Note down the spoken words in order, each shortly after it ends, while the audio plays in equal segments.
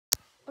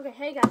Okay,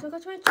 hey guys,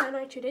 welcome to my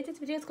channel, and today this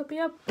video is going to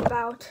be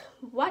about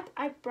what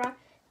I brought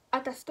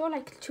at the store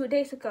like 2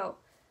 days ago.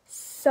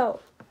 So,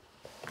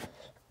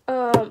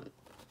 3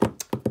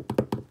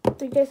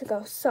 days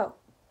ago. So,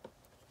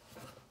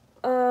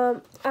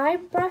 I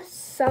brought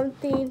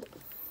something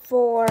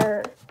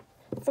for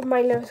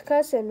my little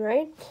cousin,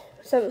 right?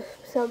 Some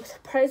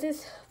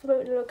surprises for my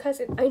little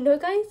cousin. I know,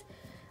 guys,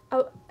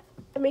 I'm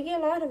making a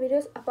lot of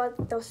videos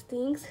about those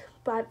things,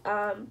 but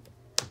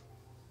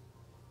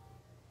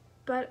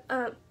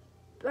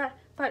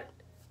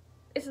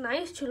it's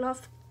nice to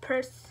love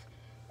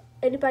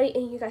anybody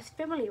in you guys'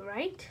 family,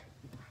 right?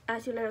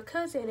 As your little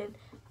cousin and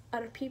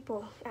other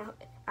people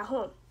at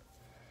home.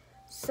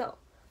 So,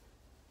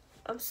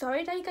 I'm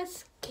sorry that you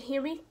guys can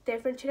hear me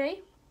different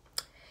today.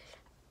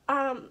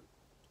 I'm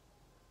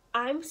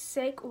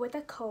sick with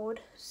a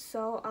cold,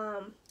 so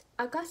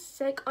I got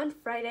sick on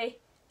Friday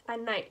at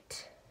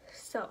night.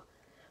 So,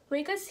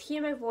 when you guys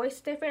hear my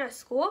voice different at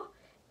school,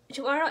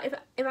 tomorrow if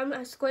I'm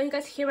at school and you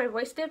guys hear my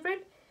voice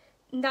different,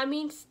 that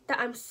means that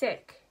I'm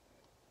sick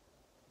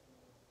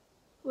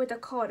with a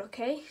cold,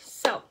 okay?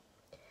 So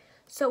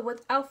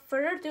without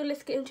further ado,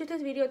 let's get into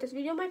this video. This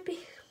video might be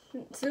a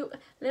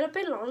little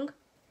bit long,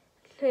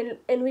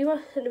 and we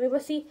will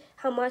see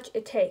how much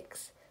it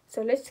takes.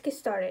 So let's get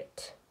started.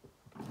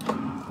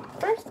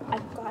 First I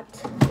got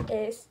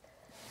is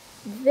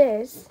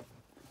this.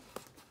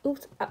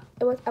 Oops,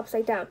 it was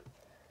upside down.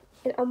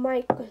 And I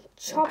might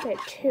chop it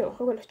too.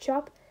 I'm gonna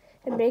chop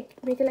and make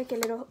it like a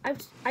little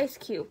ice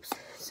cubes.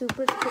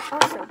 Super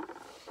awesome.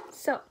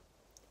 So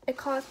it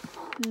calls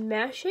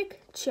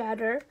Magic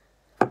Chatter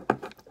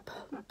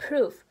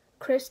Proof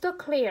Crystal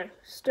Clear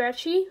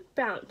Stretchy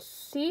Bounce.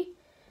 See,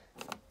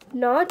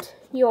 not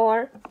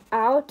your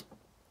out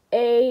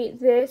a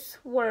this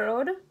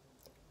world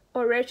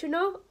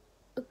original.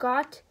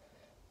 Got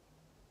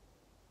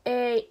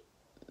a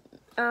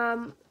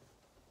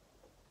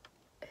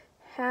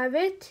have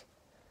it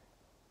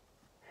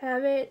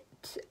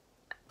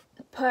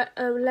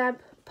lab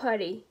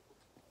putty.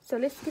 So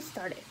let's get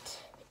started.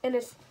 And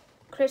it's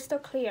crystal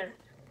clear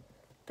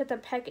that the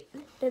packet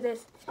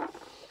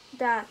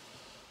that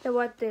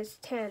what this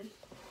 10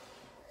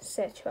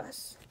 said to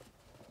us.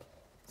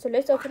 So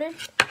let's open it.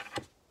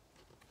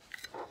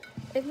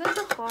 It's not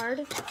so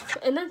hard,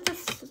 and not the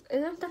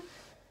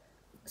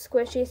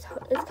squishy.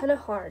 It's kind of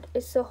hard.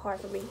 It's so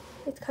hard for me.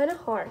 It's kind of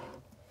hard.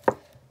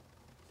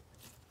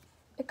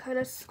 It's kind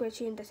of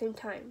squishy at the same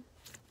time.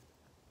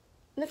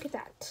 Look at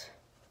that.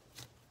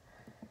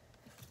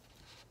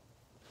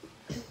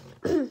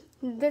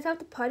 This is how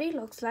the putty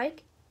looks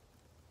like.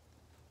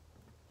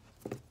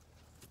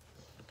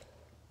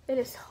 It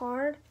is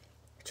hard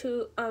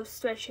to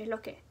stretch it.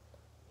 Look it.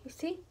 You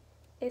see?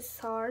 It's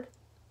hard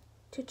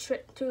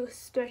to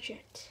stretch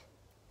it.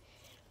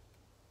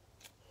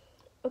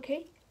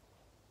 Okay?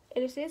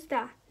 And it says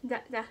that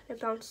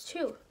bounce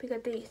too,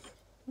 because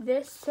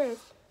this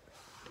says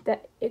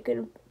that it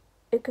could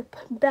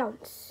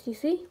bounce. You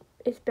see?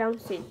 It's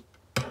bouncing.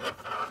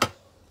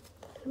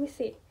 Let me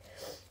see.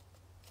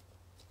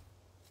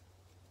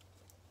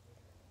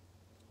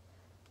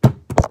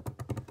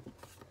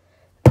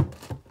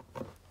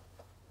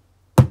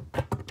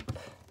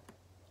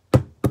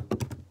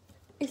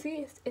 You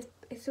see,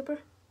 it's super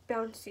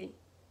bouncy.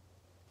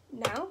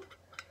 Now,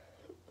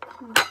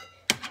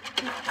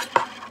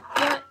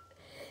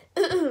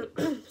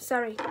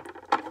 sorry.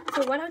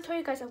 So what I'll tell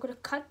you guys, I'm gonna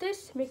cut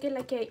this, make it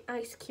like a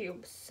ice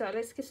cube. So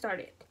let's get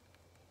started.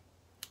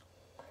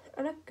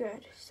 I look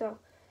good. So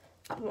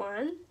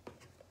 1,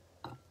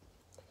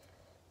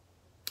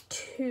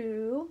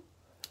 2,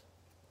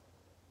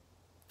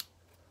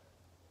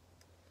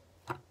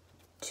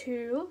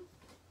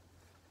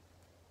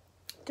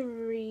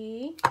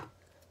 3,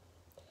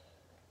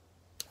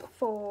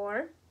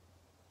 4,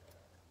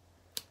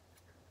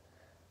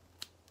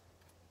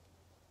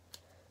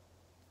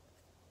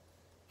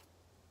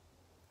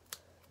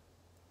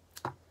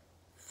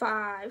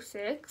 5,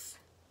 6,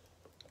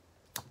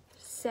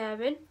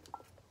 7,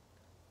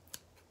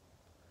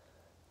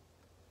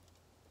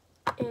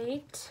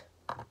 8.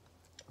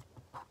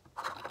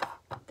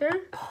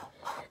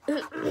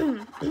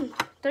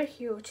 They're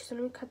huge, so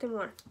let me cut them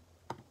more.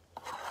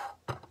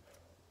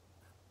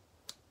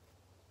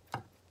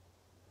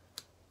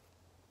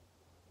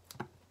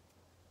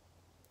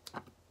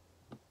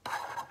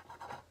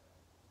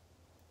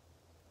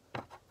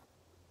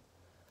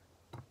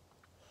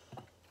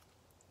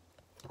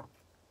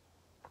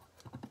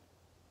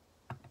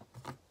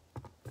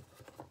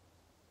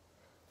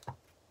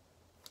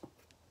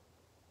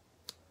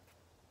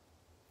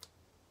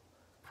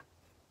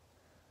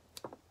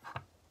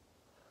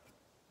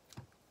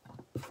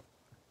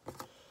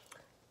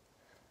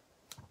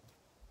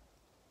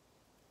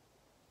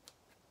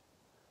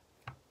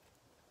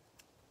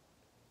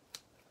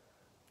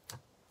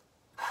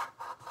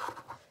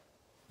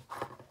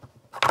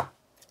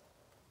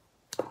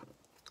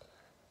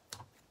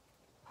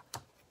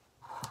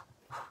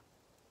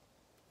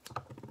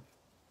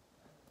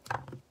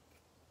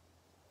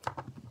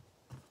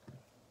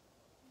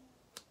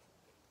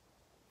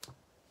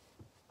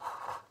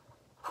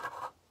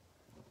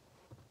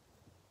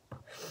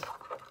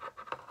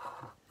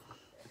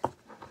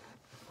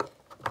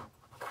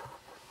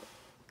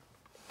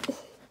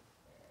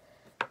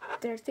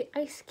 there's the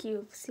ice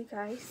cubes, you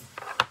guys.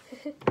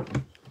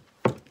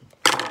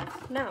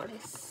 Now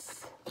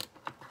let's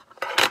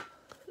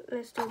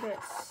do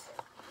this.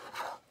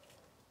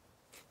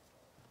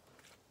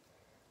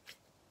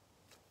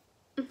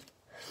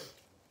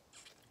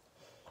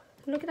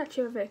 Look at that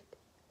shape of it.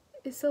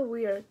 It's so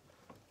weird.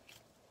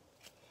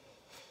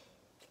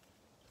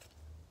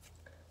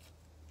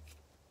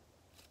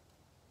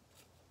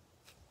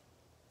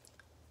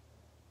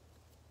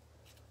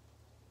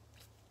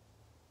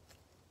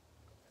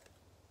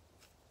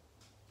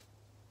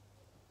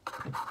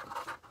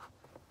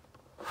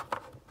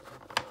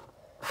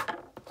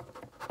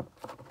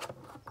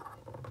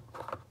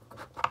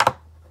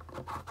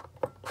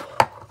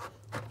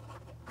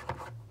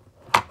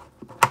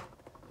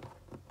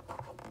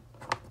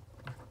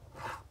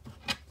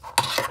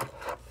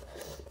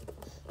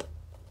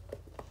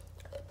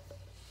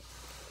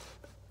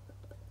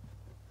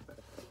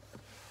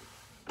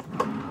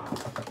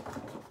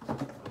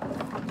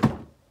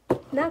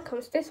 Now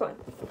comes this one.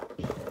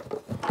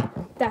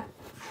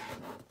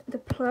 The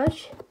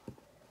plush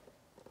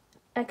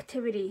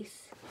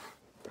activities.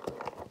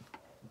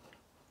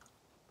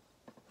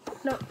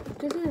 No,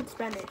 this is in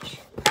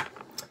Spanish.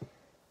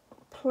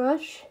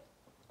 Plush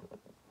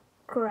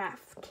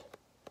craft.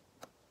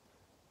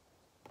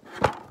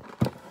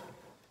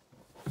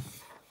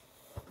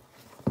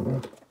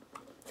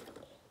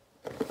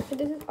 And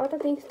this is all the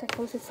things that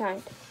comes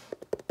inside.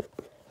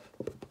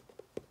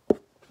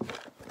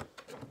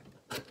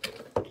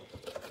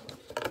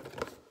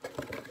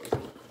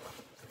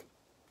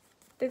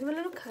 There's my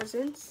little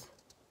cousins.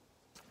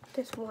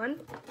 This one.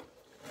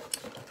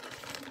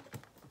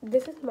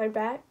 This is my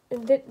bag.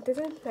 This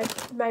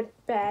is my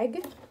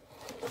bag.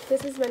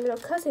 This is my little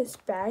cousin's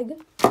bag.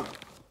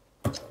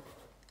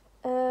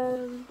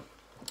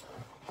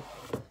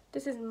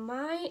 This is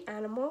my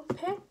animal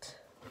pet.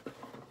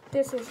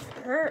 This is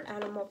her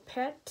animal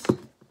pet.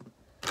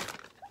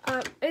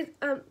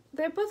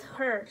 They're both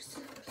hers.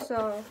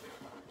 So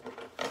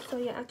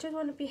yeah, I just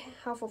want to be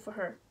helpful for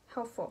her.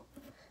 Helpful.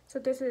 So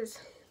this is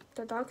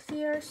the dog's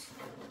ears.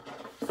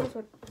 This is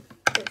what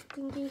this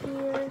thingy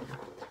here.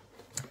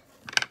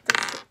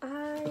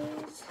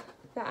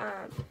 The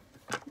eyes.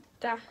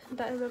 That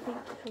would be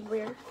a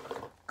weird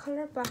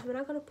color, but we're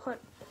not gonna put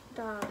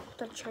the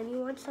shiny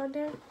ones on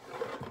there.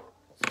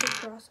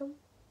 So draw some.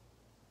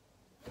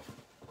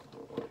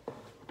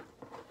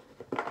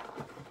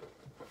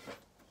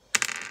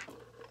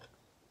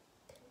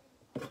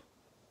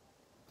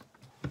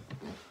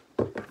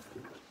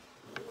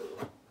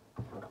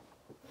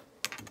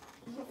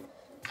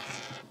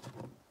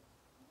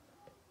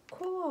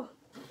 Cool.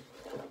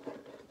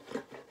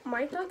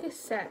 My dog is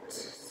set,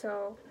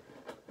 so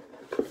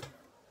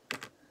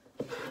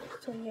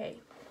yay.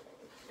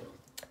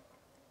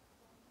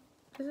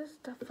 This is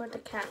stuff for the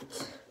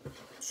cat.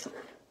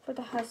 For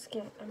the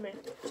husky, I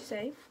meant to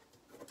say.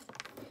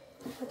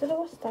 I don't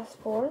know what that's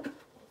for.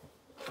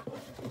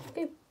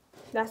 Okay,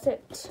 that's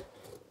it.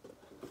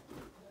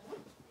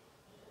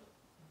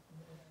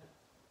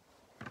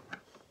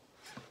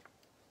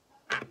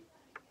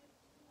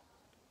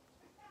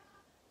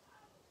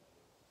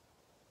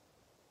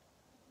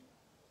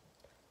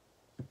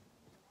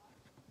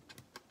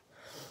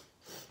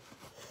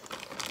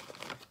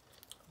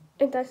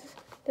 And this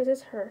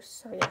is hers,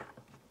 so yeah.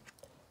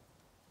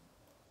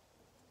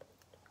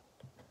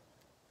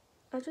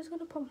 I'm just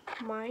gonna put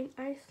mine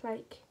eyes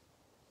like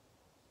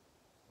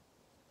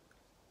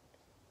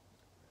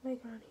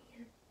around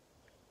here.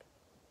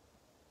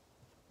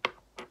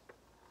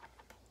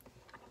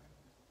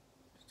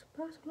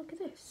 Suppose, look at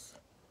this.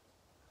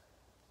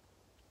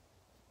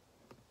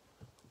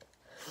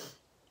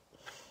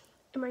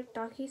 And my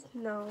doggy's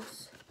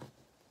nose.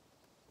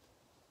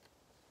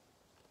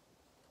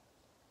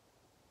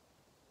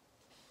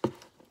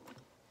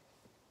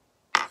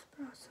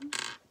 Awesome.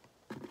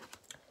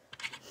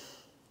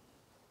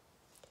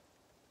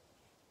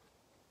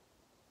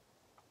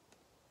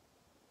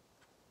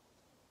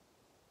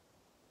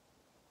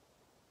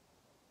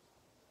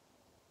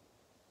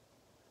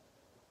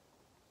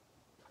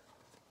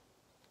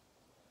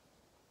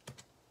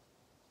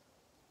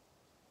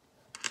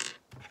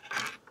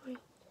 Wait.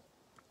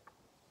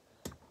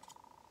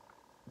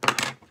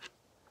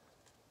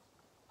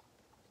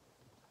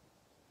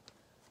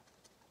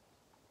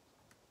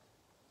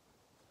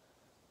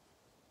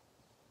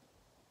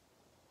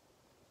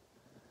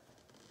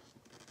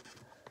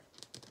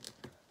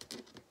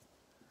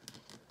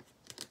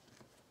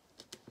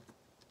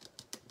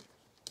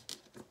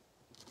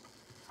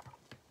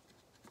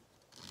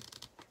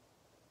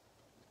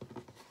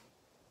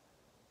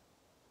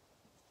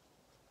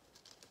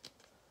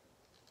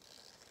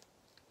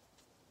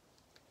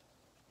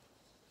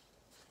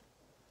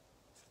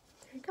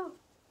 There you go.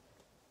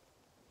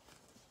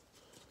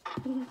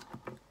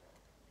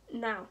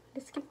 Now,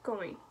 let's keep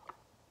going.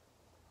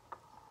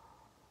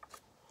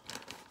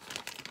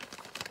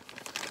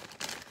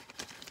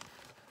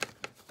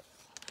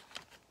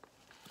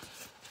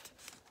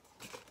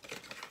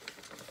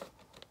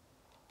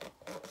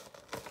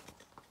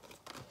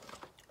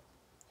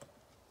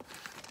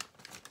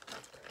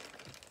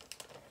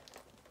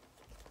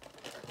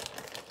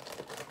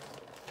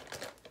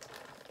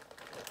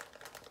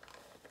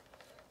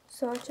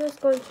 So I'm just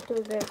going to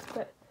do this,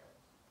 but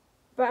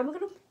I'm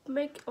gonna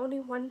make only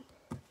one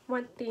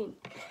thing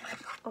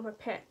on my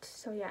pet.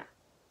 So yeah,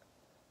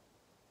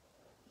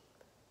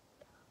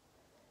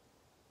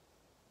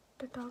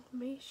 the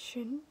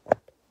Dalmatian.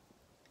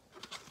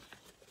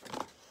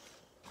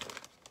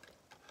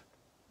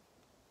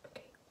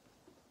 Okay.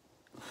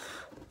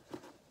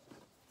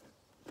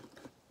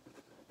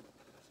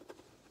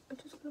 I'm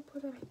just gonna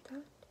put it like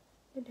that,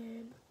 and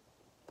then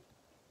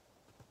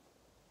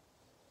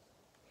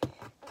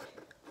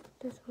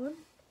this one.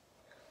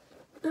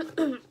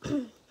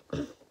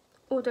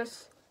 Oh,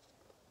 this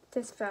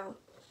fell.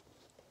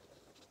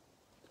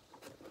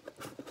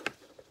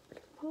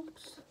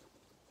 Oops.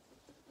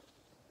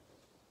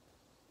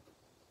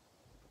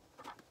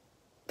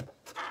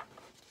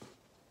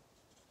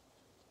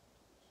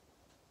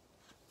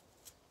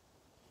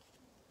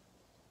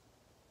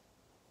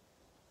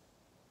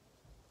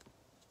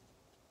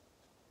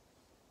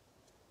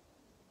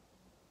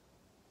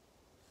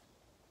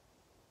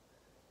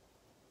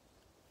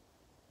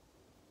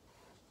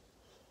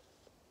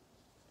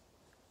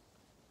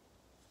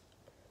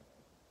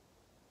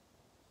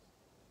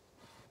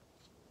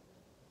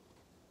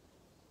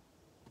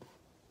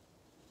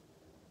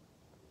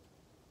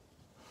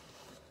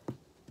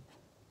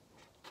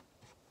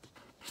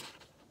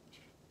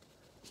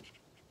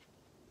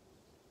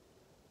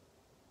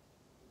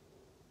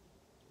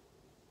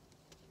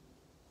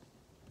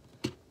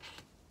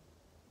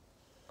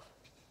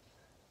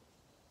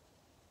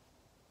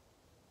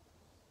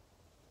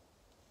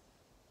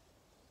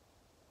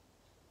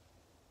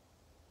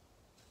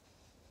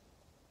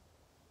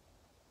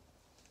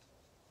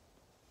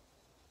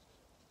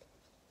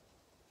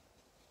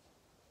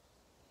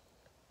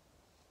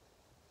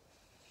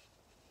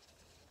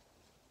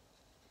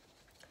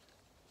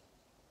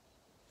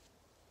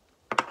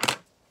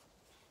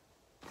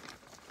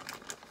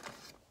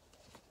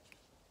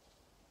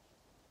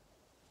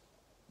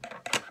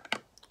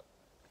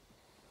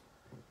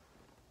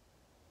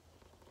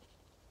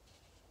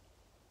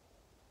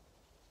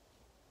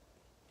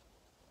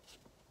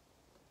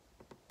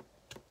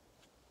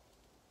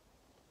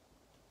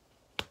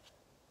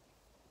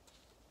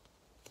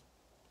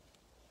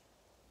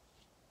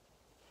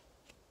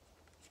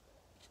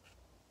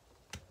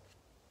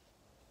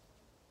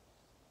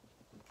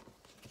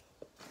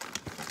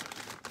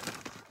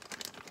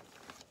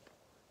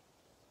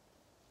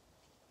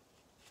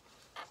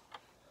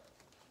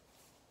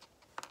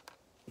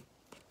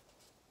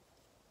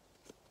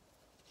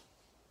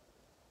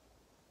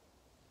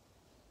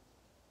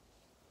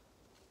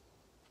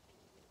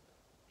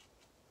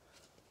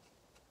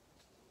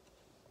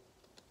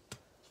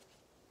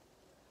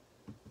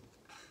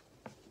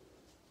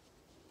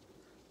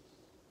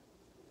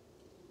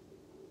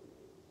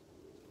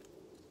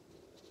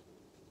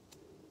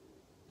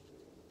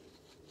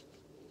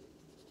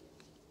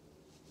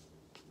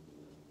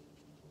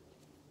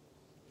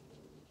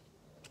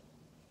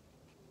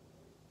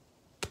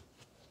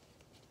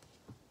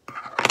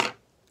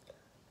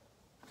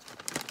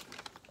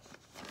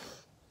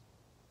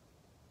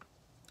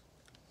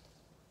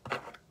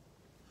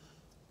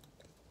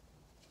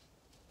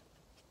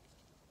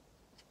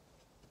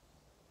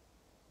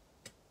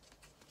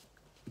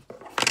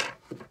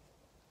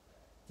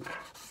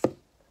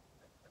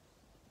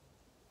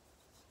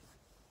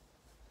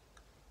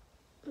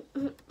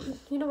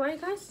 You know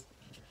what, guys?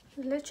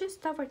 Let's just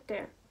stop right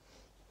there.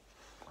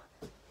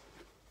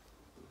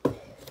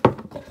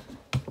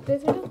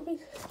 This video will be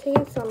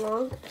taking so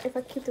long if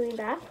I keep doing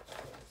that.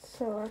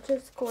 So I'm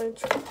just going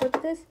to put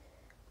this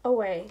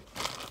away.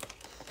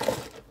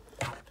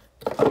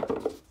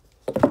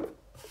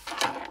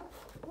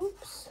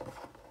 Oops.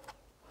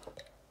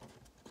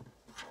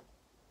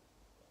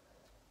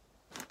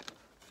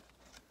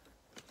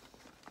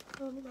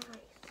 Oh my.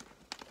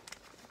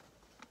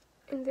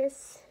 And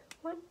this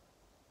one.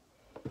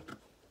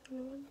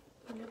 Another one.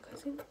 My little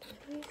cousin.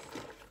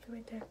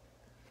 Right there.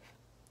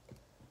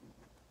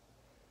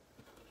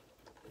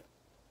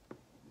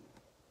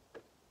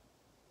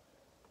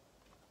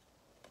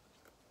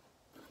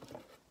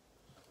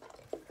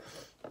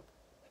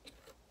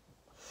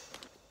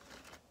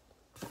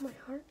 My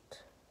heart.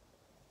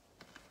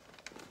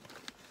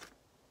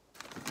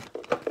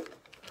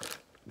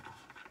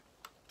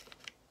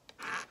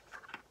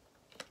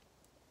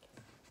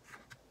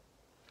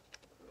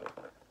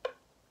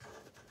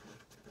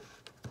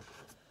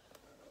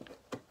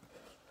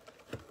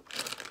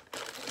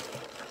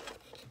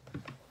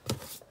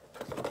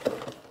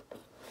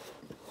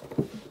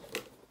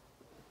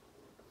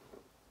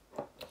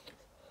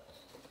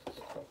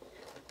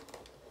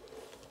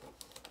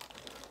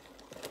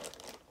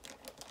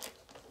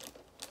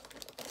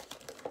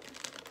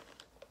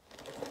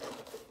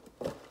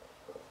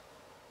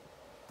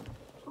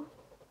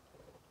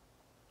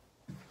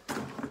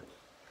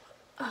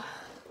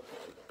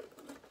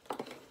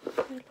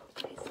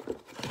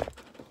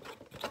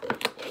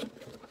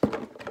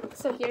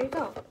 So here you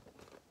go.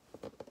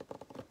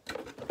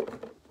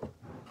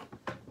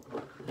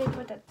 They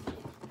put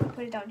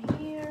it down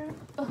here.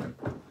 Oh.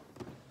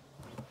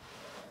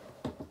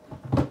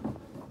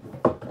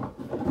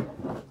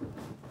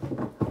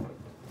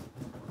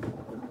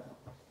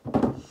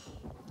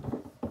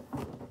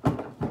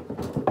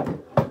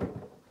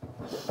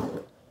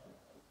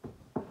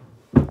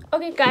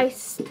 Okay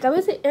guys, that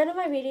was the end of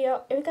my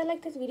video. If you guys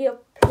like this video,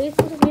 please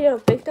give this video a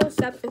big thumbs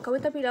up and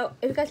comment down below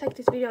if you guys like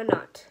this video or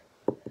not.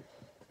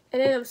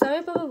 And then I'm sorry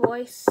about my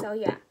voice, so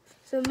yeah.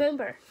 So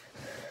remember,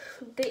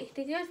 thank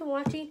you guys for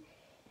watching.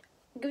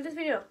 Give this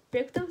video a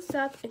big thumbs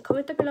up and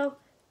comment down below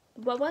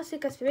what was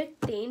your guys' favorite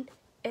thing.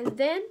 And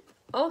then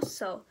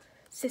also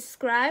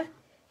subscribe,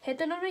 hit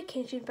the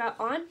notification bell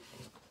on,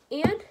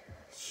 and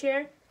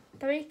share.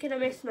 That way you can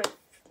miss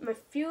my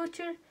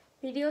future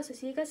videos. So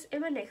see you guys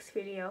in my next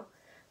video.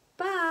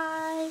 Bye.